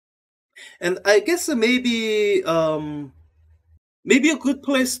And I guess maybe a good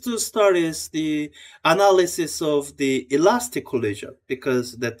place to start is the analysis of the elastic collision,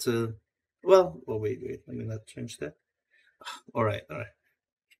 because that's wait, let me not change that. All right,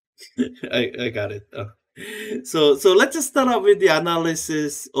 I got it. So let's just start out with the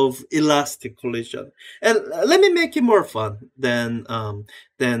analysis of elastic collision, and let me make it more fun than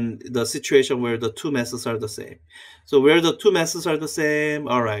the situation where the two masses are the same. So where the two masses are the same,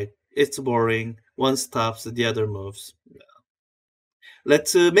 all right, it's boring. One stops, the other moves.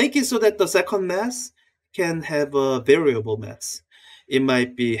 Let's make it so that the second mass can have a variable mass. It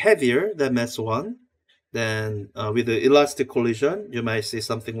might be heavier than mass 1. Then with the elastic collision, you might see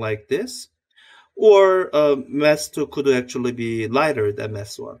something like this. Or mass 2 could actually be lighter than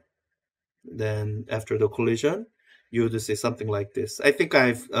mass 1. Then after the collision, you would see something like this. I think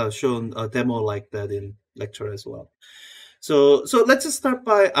I've shown a demo like that in lecture as well. So let's just start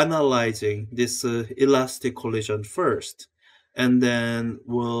by analyzing this elastic collision first, and then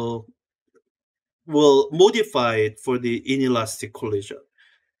we'll modify it for the inelastic collision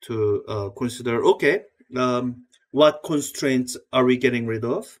to consider, okay, what constraints are we getting rid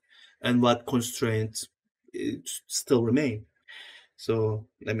of and what constraints still remain. So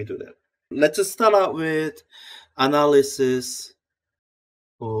let me do that. Let's just start out with analysis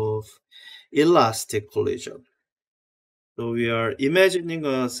of elastic collision. So we are imagining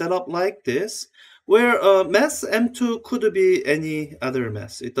a setup like this, where mass M2 could be any other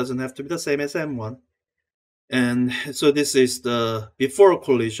mass. It doesn't have to be the same as M1. And so this is the before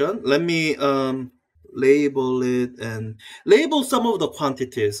collision. Let me label it and label some of the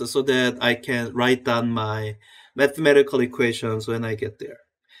quantities so that I can write down my mathematical equations when I get there.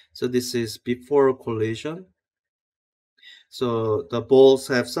 So this is before collision. So the balls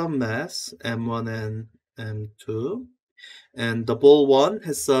have some mass, M1 and M2. And the ball 1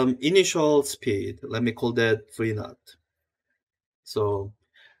 has some initial speed. Let me call that V naught. So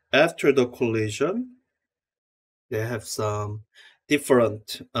after the collision, they have some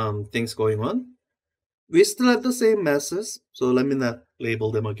different things going on. We still have the same masses, so let me not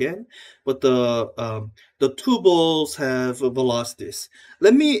label them again. But the two balls have velocities.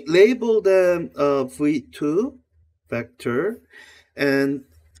 Let me label them V2 vector, and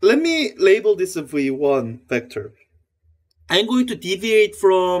let me label this a V1 vector. I'm going to deviate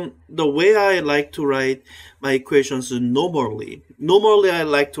from the way I like to write my equations normally. Normally, I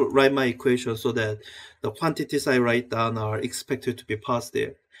like to write my equations so that the quantities I write down are expected to be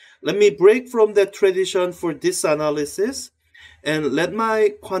positive. Let me break from that tradition for this analysis and let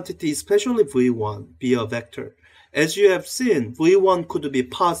my quantity, especially V1, be a vector. As you have seen, V1 could be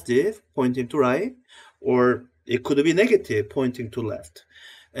positive, pointing to right, or it could be negative, pointing to left.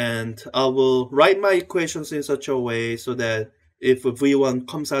 And I will write my equations in such a way so that if V1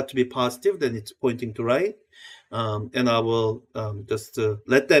 comes out to be positive, then it's pointing to right. And I will just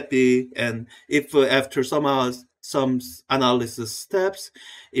let that be. And if after some analysis steps,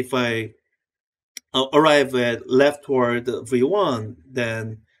 if I arrive at leftward V1,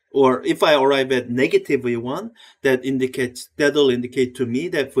 then, or if I arrive at negative V1, that'll indicate to me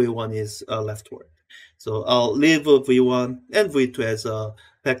that V1 is leftward. So I'll leave V1 and V2 as a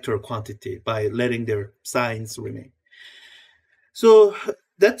vector quantity by letting their signs remain. So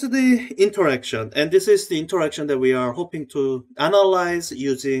that's the interaction, and this is the interaction that we are hoping to analyze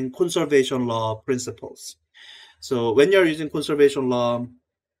using conservation law principles. So when you're using conservation law,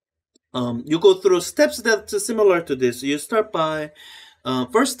 you go through steps that's similar to this. You start by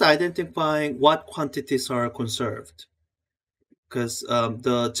first identifying what quantities are conserved, because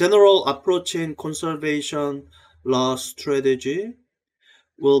the general approach in conservation law strategy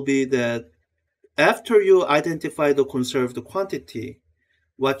will be that after you identify the conserved quantity,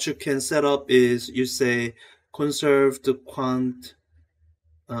 what you can set up is you say conserved quant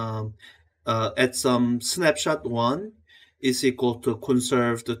at some snapshot 1 is equal to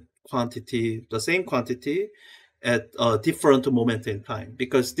conserved quantity, the same quantity, at a different moment in time,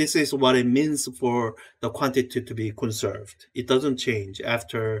 because this is what it means for the quantity to be conserved. It doesn't change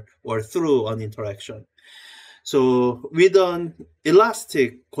after or through an interaction. So with an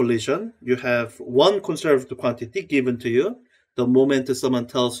elastic collision, you have one conserved quantity given to you. The moment someone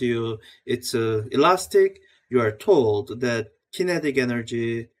tells you it's elastic, you are told that kinetic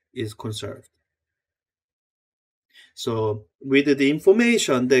energy is conserved. So with the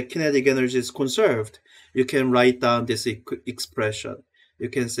information that kinetic energy is conserved, you can write down this expression. You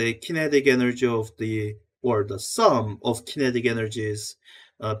can say kinetic energy of the sum of kinetic energies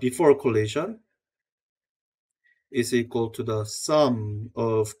before collision is equal to the sum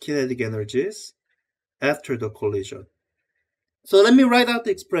of kinetic energies after the collision. So let me write out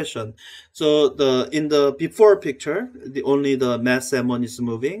the expression. So in the before picture, only the mass m1 is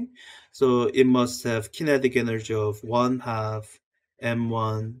moving. So it must have kinetic energy of 1/2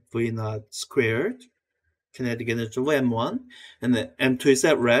 m1 v naught squared, kinetic energy of m1, and then m2 is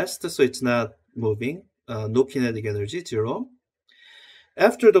at rest, so it's not moving. No kinetic energy, 0.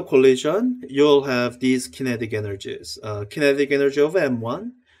 After the collision, you'll have these kinetic energies. Kinetic energy of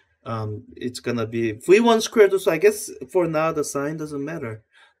m1, it's gonna be v1 squared. So I guess for now the sign doesn't matter.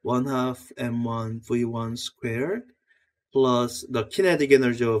 1/2 m1 v1 squared plus the kinetic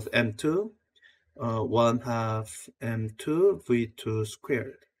energy of m2, 1/2 m2 v2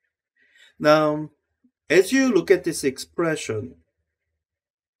 squared. Now, as you look at this expression,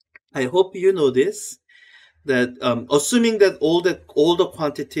 I hope you know this, that assuming that all the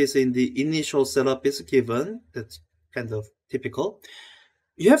quantities in the initial setup is given, that's kind of typical.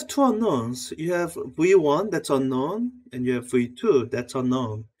 You have two unknowns. You have v1 that's unknown, and you have v2 that's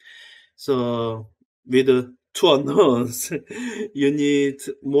unknown. So with the two unknowns, you need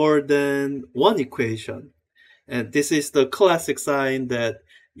more than one equation. And this is the classic sign that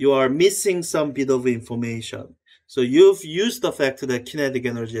you are missing some bit of information. So you've used the fact that kinetic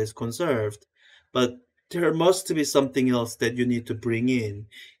energy is conserved, but there must be something else that you need to bring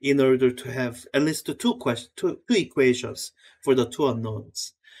in order to have at least two equations for the two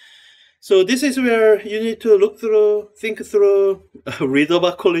unknowns. So this is where you need to look through, think through, read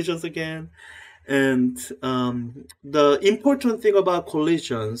about collisions again. And the important thing about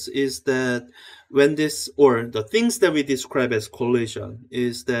collisions is that when this, or the things that we describe as collision,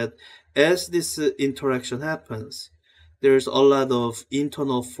 is that as this interaction happens, there's a lot of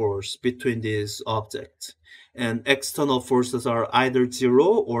internal force between these objects, and external forces are either zero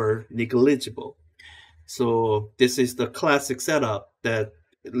or negligible. So this is the classic setup that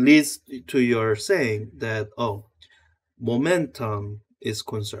leads to your saying that, oh, momentum is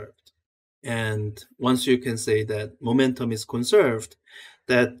conserved. And once you can say that momentum is conserved,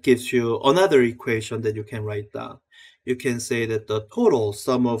 that gives you another equation that you can write down. You can say that the total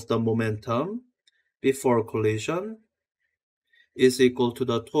sum of the momentum before collision is equal to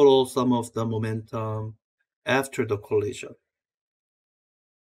the total sum of the momentum after the collision.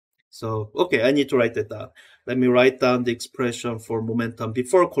 So, okay, I need to write that down. Let me write down the expression for momentum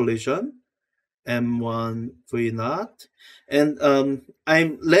before collision, m1 v naught. And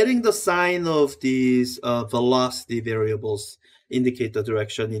I'm letting the sign of these velocity variables indicate the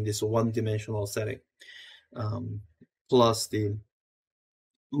direction in this one-dimensional setting, plus the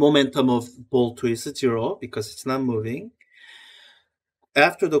momentum of ball 2 is 0 because it's not moving.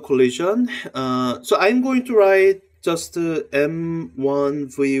 After the collision, so I'm going to write just m1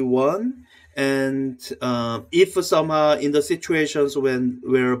 v1, and if somehow in the situations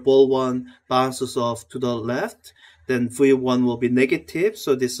where ball 1 bounces off to the left, then v1 will be negative,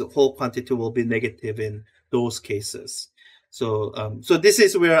 so this whole quantity will be negative in those cases. So so this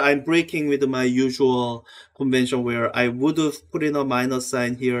is where I'm breaking with my usual convention, where I would have put in a minus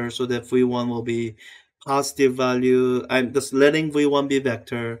sign here so that v1 will be positive value. I'm just letting v1 be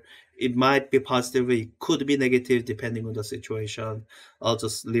vector. It might be positive, it could be negative depending on the situation. I'll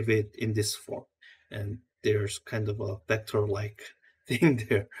just leave it in this form. And there's kind of a vector-like thing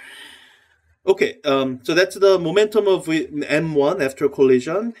there. Okay, so that's the momentum of m1 after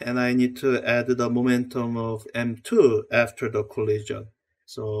collision, and I need to add the momentum of m2 after the collision.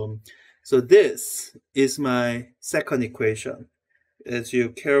 So this is my second equation. As you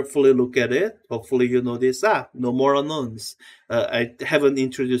carefully look at it, hopefully you notice, no more unknowns. I haven't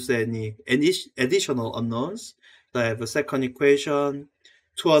introduced any additional unknowns. So I have a second equation,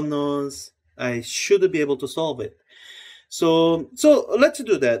 two unknowns. I should be able to solve it. So let's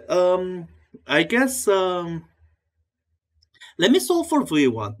do that. I guess let me solve for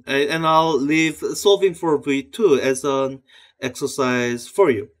v1, and I'll leave solving for v2 as an exercise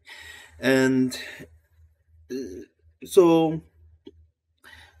for you. And so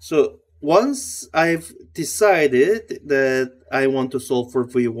once I've decided that I want to solve for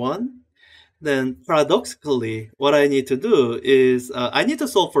v1, then paradoxically, what I need to do is I need to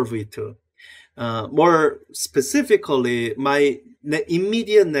solve for v2. More specifically, my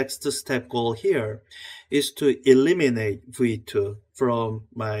immediate next step goal here is to eliminate v2 from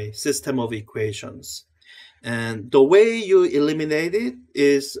my system of equations. And the way you eliminate it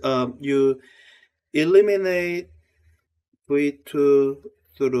is you eliminate v2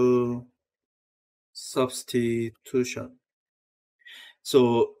 through substitution.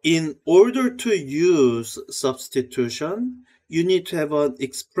 So in order to use substitution, you need to have an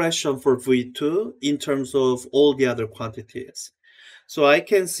expression for v2 in terms of all the other quantities. So I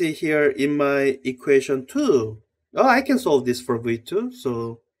can see here in my equation 2 Oh, I can solve this for v2.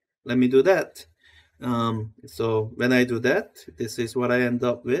 So let me do that. So when I do that, this is what I end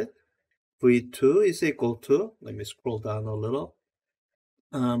up with. V2 is equal to, let me scroll down a little.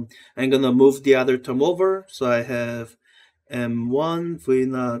 I'm gonna move the other term over. So I have m1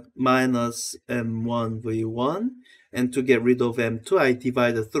 v0 minus m1 v1. And to get rid of m2, I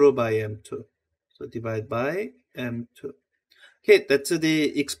divide it through by m2. So divide by m2. Okay, that's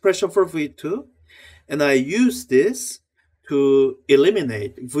the expression for v2. And I use this to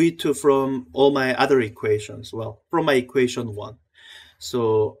eliminate v2 from all my other equations. Well, from my equation 1.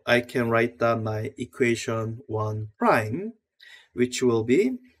 So I can write down my equation 1 prime, which will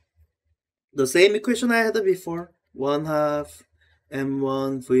be the same equation I had before. 1 half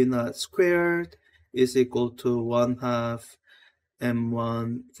m1 v0 squared is equal to 1 half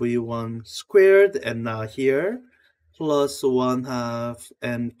m1 v1 squared. And now here, plus 1 half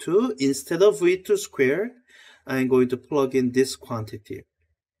m2. Instead of v2 squared, I'm going to plug in this quantity.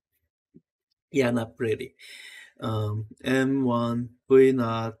 Yeah, not pretty. m1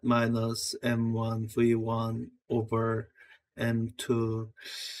 v0 minus m1 v1 over m2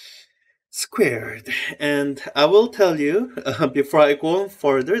 squared. And I will tell you before I go on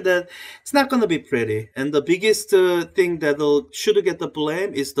further that it's not going to be pretty. And the biggest thing that should get the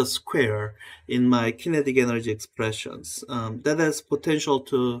blame is the square in my kinetic energy expressions. That has potential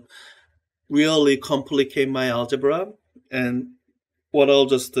to really complicate my algebra. And what I'll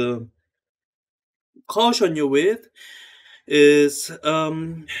just caution you with is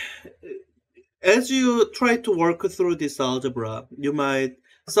as you try to work through this algebra, you might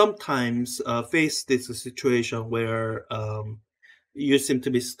sometimes face this situation where you seem to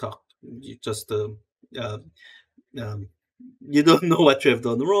be stuck. You just uh, um, you don't know what you have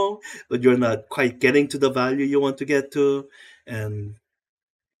done wrong, but you're not quite getting to the value you want to get to, and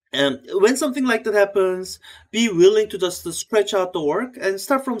when something like that happens, be willing to just stretch out the work and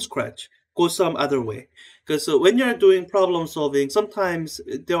start from scratch. Go some other way. Because when you're doing problem solving, sometimes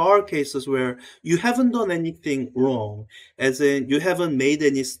there are cases where you haven't done anything wrong, as in you haven't made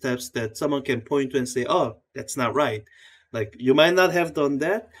any steps that someone can point to and say, oh, that's not right. Like you might not have done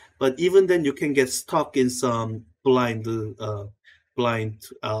that, but even then you can get stuck in some blind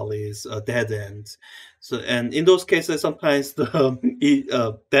alleys, dead ends. So, and in those cases, sometimes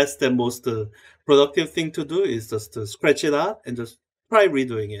the best and most productive thing to do is just to scratch it out and just try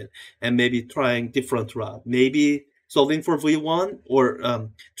redoing it, and maybe trying different route. Maybe solving for V1 or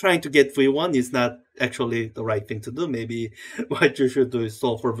trying to get V1 is not actually the right thing to do. Maybe what you should do is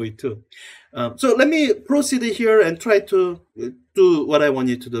solve for V2. So let me proceed here and try to do what I want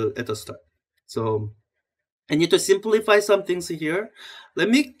you to do at the start. So I need to simplify some things here. Let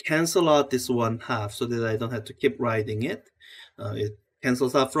me cancel out this 1 half so that I don't have to keep writing it. It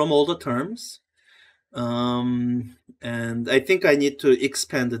cancels out from all the terms. And I think I need to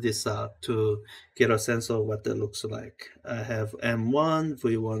expand this out to get a sense of what that looks like. I have m1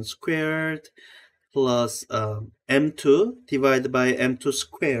 v1 squared plus m2 divided by m2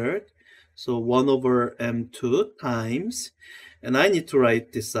 squared. So 1 over m2 times, and I need to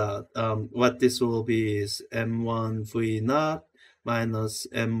write this out. What this will be is m1 v0 minus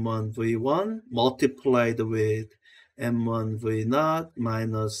m1 v1 multiplied with m1 v0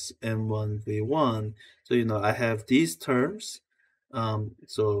 minus m1 v1. So, I have these terms.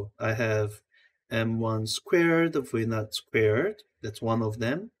 So I have m1 squared v0 squared. That's one of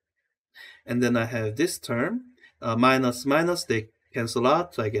them. And then I have this term, minus minus, they cancel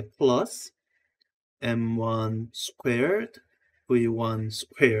out, so I get plus m1 squared v1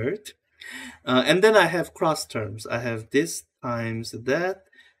 squared. And then I have cross terms. I have this times that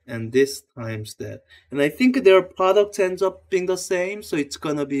and this times that. And I think their product ends up being the same, so it's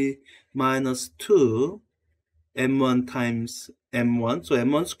going to be minus 2 m1 times m1, so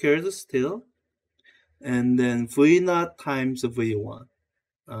m1 squared still, and then v0 times v1.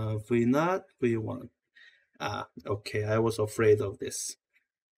 V0, V1. Okay, I was afraid of this.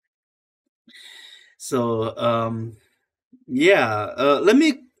 So, yeah, let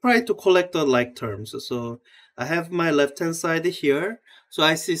me try to collect the like terms. So I have my left-hand side here. So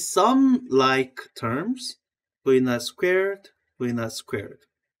I see some like terms, V0 squared, V0 squared.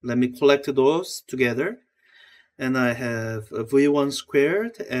 Let me collect those together. And I have V1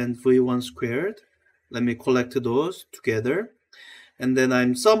 squared and V1 squared. Let me collect those together. And then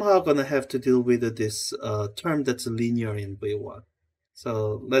I'm somehow going to have to deal with this term that's linear in V1.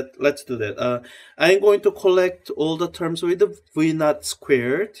 So let's do that. I'm going to collect all the terms with the V0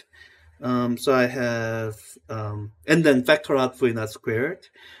 squared. So I have, and then factor out V0 squared.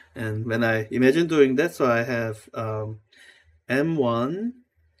 And when I imagine doing that, so I have m1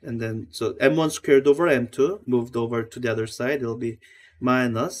 and then so m1 squared over m2 moved over to the other side. It'll be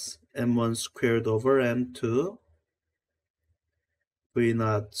minus m1 squared over m2 v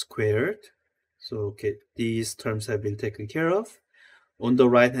naught squared. So okay, these terms have been taken care of. On the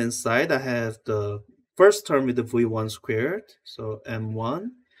right hand side, I have the first term with the v1 squared, so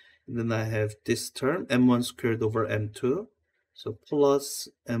m1. And then I have this term, m1 squared over m2. So plus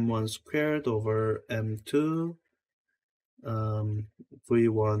m1 squared over m2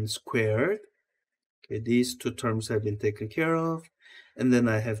 v1 squared. Okay, these two terms have been taken care of. And then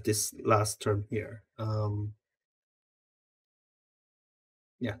I have this last term here.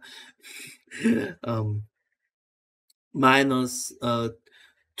 Yeah. Minus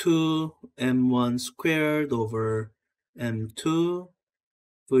 2 m1 squared over m2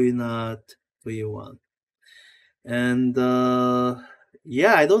 v naught v1. And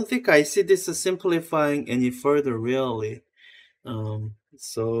yeah, I don't think I see this as simplifying any further, really.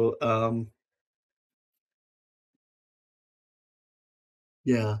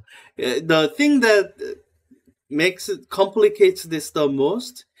 Yeah, the thing that makes it complicates this the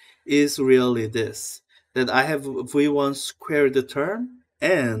most is really this, that I have v1 squared term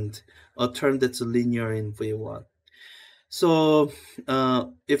and a term that's linear in v1. So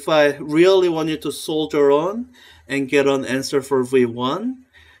if I really wanted to soldier on and get an answer for v1,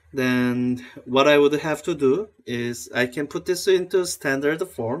 then what I would have to do is I can put this into standard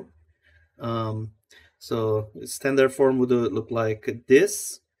form. So standard form would look like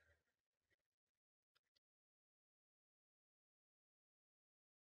this.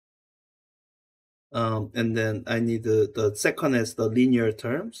 And then I need the second as the linear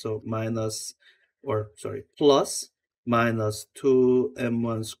term, so plus minus 2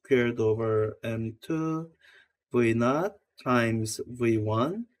 m1 squared over m2 v naught times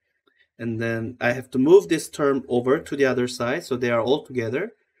v1. And then I have to move this term over to the other side, so they are all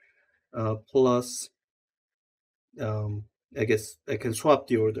together, plus, I guess I can swap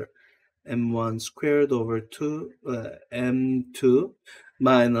the order, m1 squared over 2 m2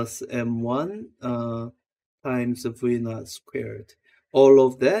 minus m1 times v naught squared. All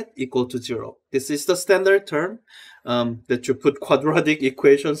of that equal to 0. This is the standard term that you put quadratic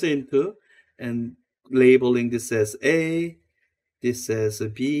equations into, and labeling this as A, this as a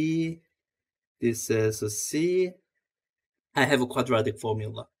B, this as a C. I have a quadratic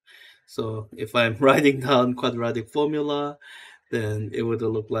formula. So if I'm writing down quadratic formula, then it would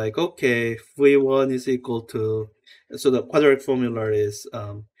look like, okay, v1 is equal to, so the quadratic formula is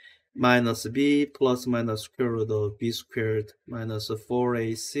minus b plus minus square root of b squared minus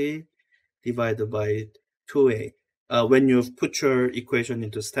 4ac divided by 2a. When you put your equation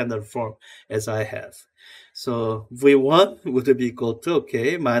into standard form, as I have. So v1 would be equal to,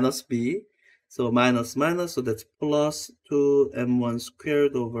 okay, minus b. So minus minus, so that's plus 2 m1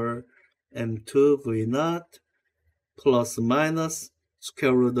 squared over m2 v naught plus minus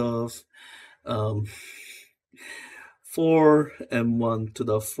square root of 4 m1 to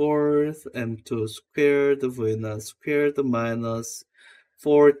the 4th m2 squared v naught squared minus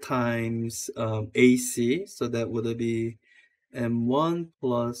 4 times AC, so that would be m1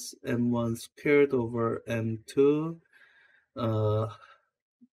 plus m1 squared over m2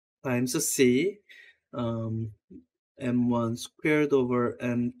 times C, m1 squared over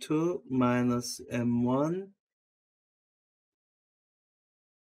m2 minus m1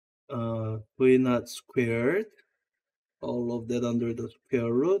 v naught squared, all of that under the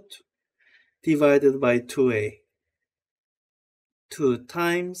square root, divided by 2a. 2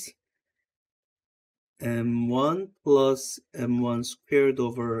 times m1 plus m1 squared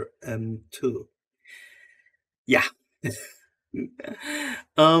over m2. Yeah.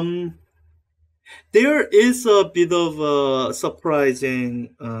 There is a bit of a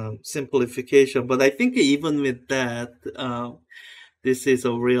surprising simplification, but I think even with that, this is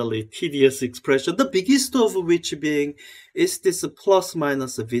a really tedious expression. The biggest of which being is this plus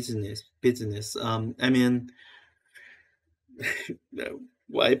minus business. I mean,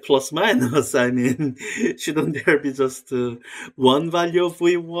 why plus minus? I mean, shouldn't there be just one value of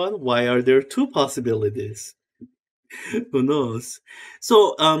v1? Why are there two possibilities? Who knows?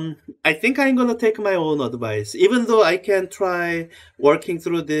 So I think I'm gonna take my own advice. Even though I can try working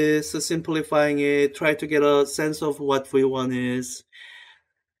through this, simplifying it, try to get a sense of what v1 is.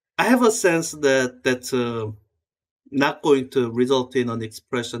 I have a sense that that's not going to result in an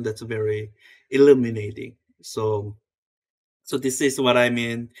expression that's very illuminating. So this is what I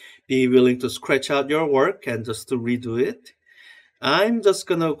mean. Be willing to scratch out your work and just to redo it. I'm just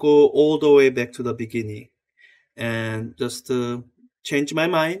gonna go all the way back to the beginning and just change my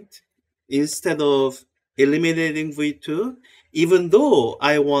mind. Instead of eliminating V2, even though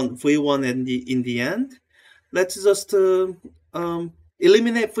I want V1 in the end, let's just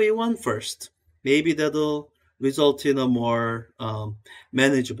eliminate V1 first. Maybe that'll result in a more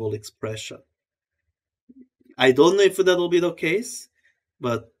manageable expression. I don't know if that'll be the case,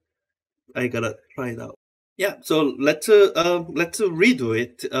 but I gotta try it out. Yeah, so let's redo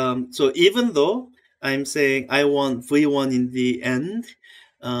it. So even though I'm saying I want V1 in the end,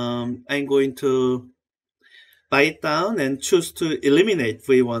 I'm going to write down and choose to eliminate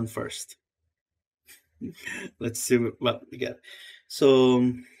V1 first. Let's see what we get.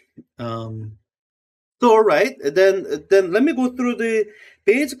 So, um, so all right, then let me go through the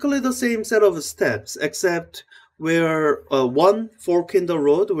basically the same set of steps, except where one fork in the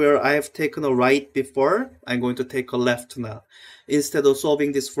road where I have taken a right before, I'm going to take a left now. Instead of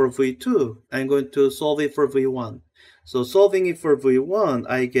solving this for V2, I'm going to solve it for V1. So solving it for V1,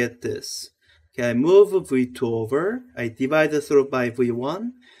 I get this. Okay, I move V2 over, I divide it through by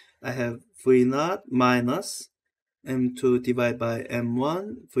V1, I have V0 minus M2 divided by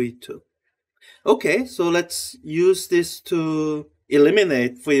M1 V2. Okay, so let's use this to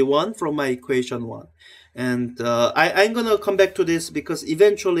eliminate V1 from my equation 1. And I'm going to come back to this because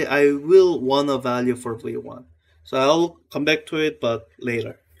eventually I will want a value for V1. So I'll come back to it, but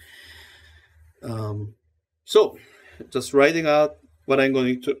later. So just writing out what I'm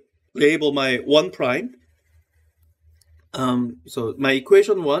going to label my 1 prime. So my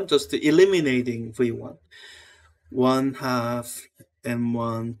equation 1, just eliminating V1. 1 half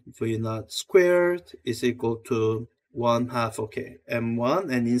m1 v0 squared is equal to 1 half, okay, m1,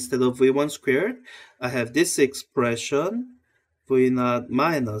 and instead of v1 squared, I have this expression, v0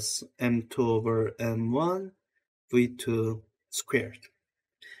 minus m2 over m1 v2 squared,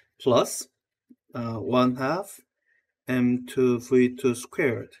 plus 1 half m2 v2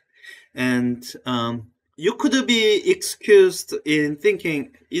 squared. And you could be excused in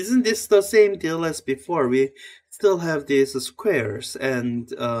thinking, isn't this the same deal as before? We still have these squares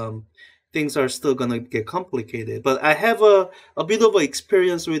and things are still going to get complicated. But I have a bit of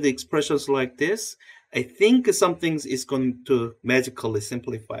experience with expressions like this. I think something is going to magically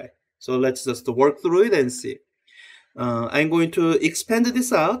simplify. So let's just work through it and see. I'm going to expand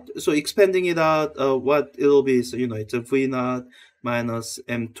this out. So expanding it out, what it'll be, so it's a v0 minus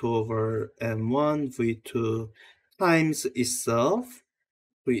m2 over m1 v2 times itself,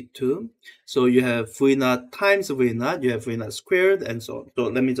 v2. So you have v0 times v0, you have v0 squared, and so on. So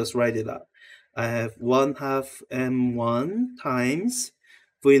let me just write it out. I have 1 half m1 times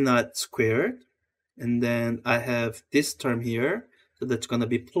v0 squared, and then I have this term here. So that's going to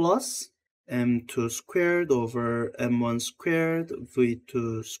be plus m2 squared over m1 squared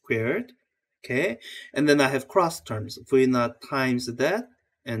v2 squared. Okay, and then I have cross terms, v0 times that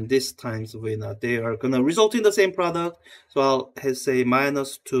and this times v0. They are going to result in the same product. So I'll say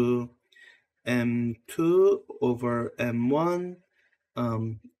minus 2 m2 over m1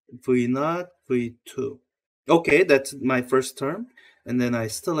 v0 v2. Okay, that's my first term. And then I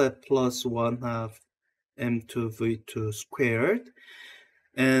still have plus 1 half m2 v2 squared.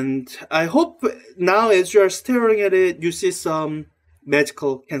 And I hope now as you are staring at it, you see some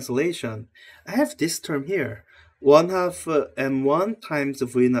magical cancellation. I have this term here, 1 half m1 times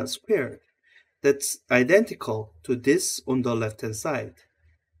v0 squared. That's identical to this on the left-hand side.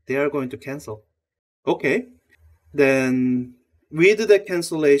 They are going to cancel. Okay, then with the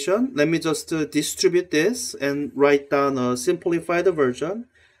cancellation, let me just distribute this and write down a simplified version.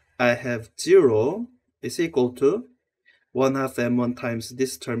 I have 0 is equal to 1 half m1 times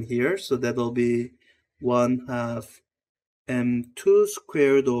this term here, so that'll be 1 half m2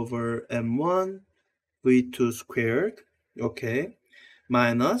 squared over m1 v2 squared, okay,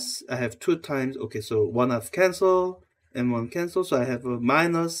 minus, I have 2 times, okay, so 1 half cancel, m1 cancel, so I have a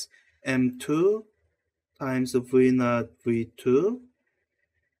minus m2 times v0 v2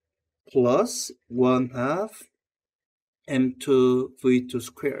 plus 1 half m2 v2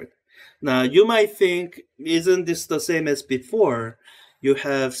 squared. Now, you might think, isn't this the same as before? You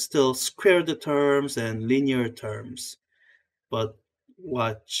have still squared terms and linear terms, but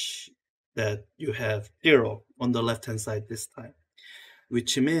watch that you have 0 on the left-hand side this time,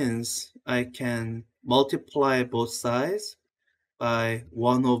 which means I can multiply both sides by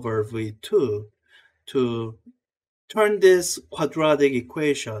 1 over v2 to turn this quadratic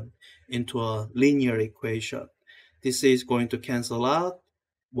equation into a linear equation. This is going to cancel out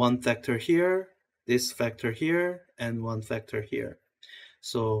one factor here, this factor here, and one factor here.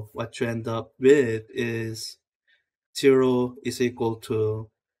 So what you end up with is 0 is equal to,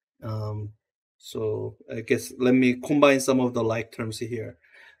 so I guess let me combine some of the like terms here.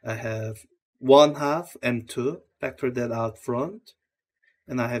 I have 1/2 m2, factor that out front,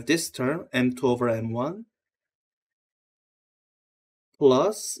 and I have this term, m2 over m1,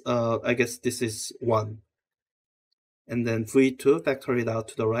 plus, I guess this is 1. And then v2, factor it out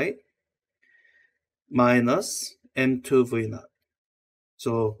to the right, minus m2 v0.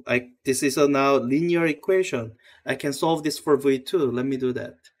 So this is a now linear equation. I can solve this for v2. Let me do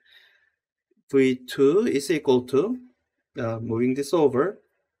that. v2 is equal to, moving this over,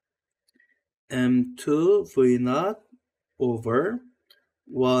 m2 v0 over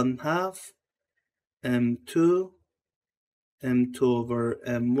 1/2 m2 over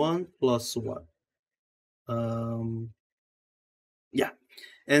m1 plus 1. Yeah,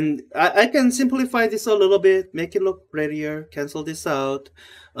 and I can simplify this a little bit, make it look prettier, cancel this out,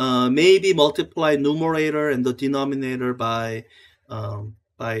 maybe multiply numerator and the denominator by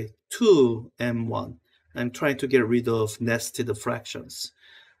 2 m1. I'm trying to get rid of nested fractions.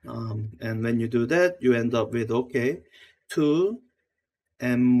 And when you do that, you end up with, okay, 2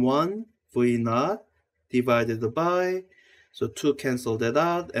 m1 v0 divided by, so 2 cancel that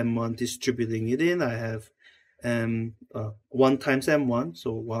out, m1 distributing it in, I have 1 times m1,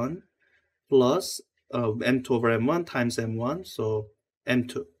 so 1, plus m2 over m1 times m1, so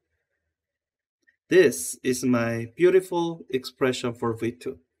m2. This is my beautiful expression for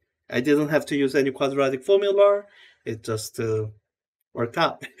v2. I didn't have to use any quadratic formula, it just worked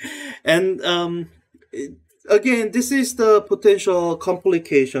out. And again, this is the potential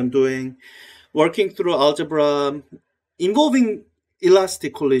complication working through algebra involving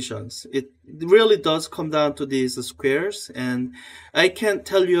elastic collisions. It really does come down to these squares, and I can't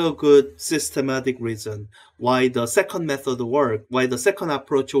tell you a good systematic reason why the second method worked, why the second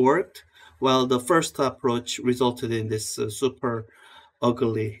approach worked, while the first approach resulted in this super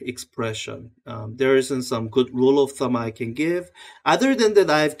ugly expression. There isn't some good rule of thumb I can give. Other than that,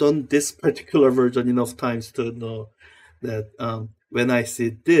 I've done this particular version enough times to know that when I see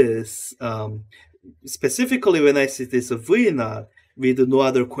this, specifically when I see this v0 with no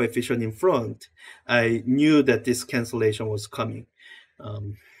other coefficient in front, I knew that this cancellation was coming.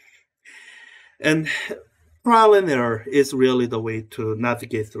 And trial and error is really the way to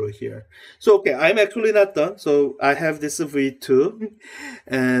navigate through here. So, okay, I'm actually not done. So I have this v2,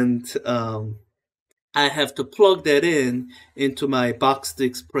 and I have to plug that into my boxed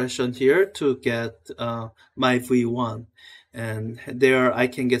expression here to get my v1. And there I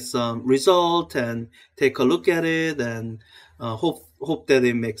can get some result and take a look at it and hope that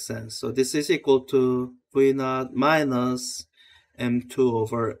it makes sense. So this is equal to v0 minus m2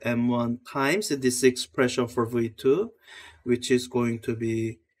 over m1 times this expression for v2, which is going to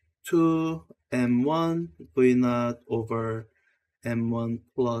be 2 m1 v0 over m1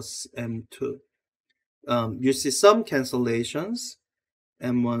 plus m2. You see some cancellations.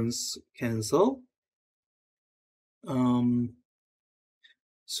 M1s cancel.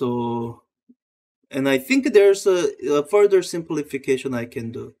 So, and I think there's a further simplification I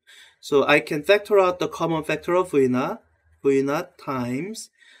can do. So I can factor out the common factor of v0 times,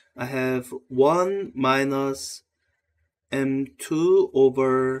 I have 1 minus m2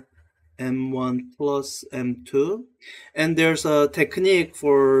 over m1 plus m2. And there's a technique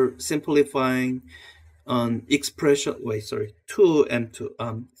for simplifying expression,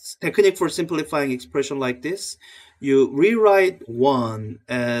 2m2. Technique for simplifying expression like this. You rewrite 1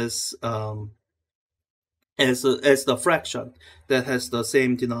 as the fraction that has the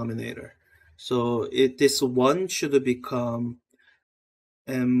same denominator. So this 1 should become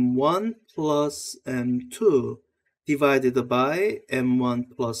m1 plus m2 divided by m1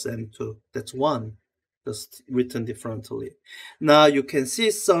 plus m2. That's 1, just written differently. Now you can see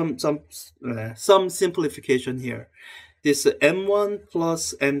some simplification here. This m1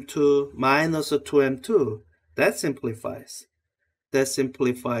 plus m2 minus 2m2, that simplifies. That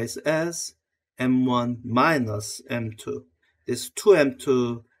simplifies as m1 minus m2. This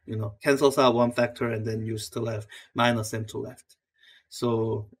 2m2, cancels out one factor, and then you still have minus m2 left.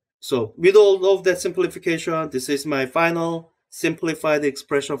 So with all of that simplification, this is my final simplified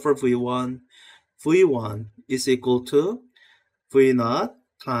expression for v1. v1 is equal to v0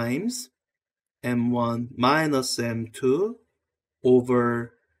 times m1 minus m2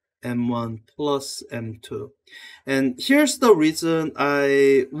 over m1 plus m2. And here's the reason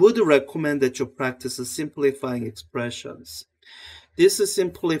I would recommend that you practice simplifying expressions. This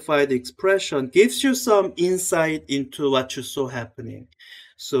simplified expression gives you some insight into what you saw happening.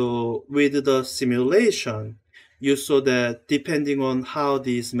 So with the simulation, you saw that depending on how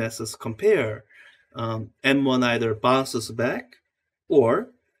these methods compare, M1 either bounces back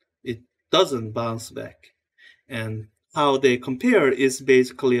or it doesn't bounce back. And how they compare is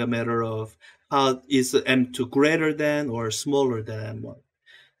basically a matter of how is M2 greater than or smaller than M1.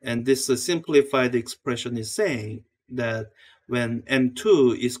 And this simplified expression is saying that when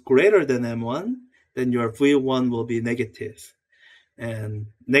M2 is greater than M1, then your V1 will be negative. And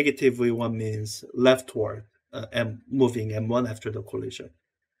negative V1 means leftward, moving M1 after the collision.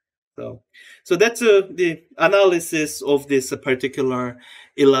 So that's the analysis of this particular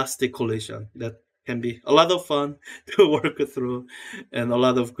elastic collision that can be a lot of fun to work through and a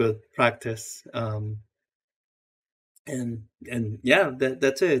lot of good practice. And yeah,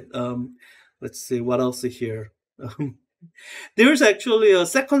 that's it. Let's see what else is here. There's actually a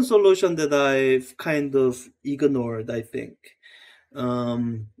second solution that I've kind of ignored, I think.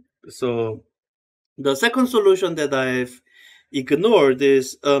 Um, so the second solution that I've ignored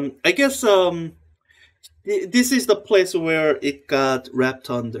is, I guess, this is the place where it got wrapped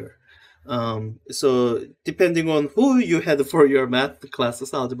under. So depending on who you had for your math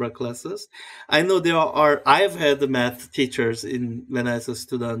classes, algebra classes, I know I've had math teachers when I was a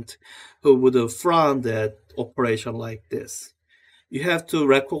student who would have frowned at operation like this. You have to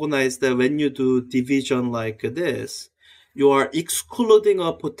recognize that when you do division like this, you are excluding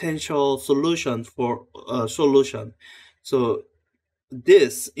a potential solution for a solution. So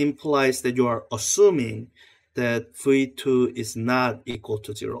this implies that you are assuming that V2 is not equal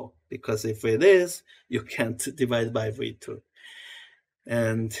to 0, because if it is, you can't divide by V2.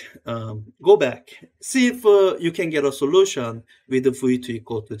 And go back, see if you can get a solution with V2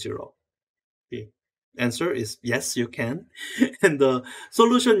 equal to 0. The answer is yes, you can. And the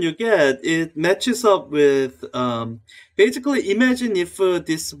solution you get, it matches up with, basically imagine if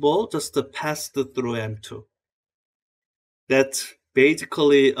this ball just passed through M2. That's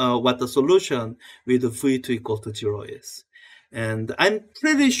basically what the solution with V2 equal to 0 is. And I'm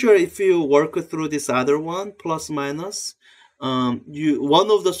pretty sure if you work through this other one, plus minus,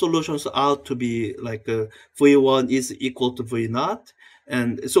 one of the solutions ought to be like V1 is equal to V naught.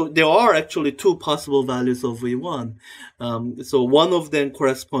 And so there are actually two possible values of V1. So one of them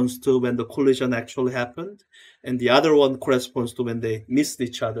corresponds to when the collision actually happened, and the other one corresponds to when they missed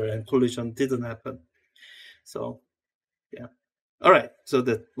each other and collision didn't happen. So yeah. All right. So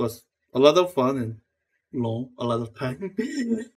that was a lot of fun and long, a lot of time.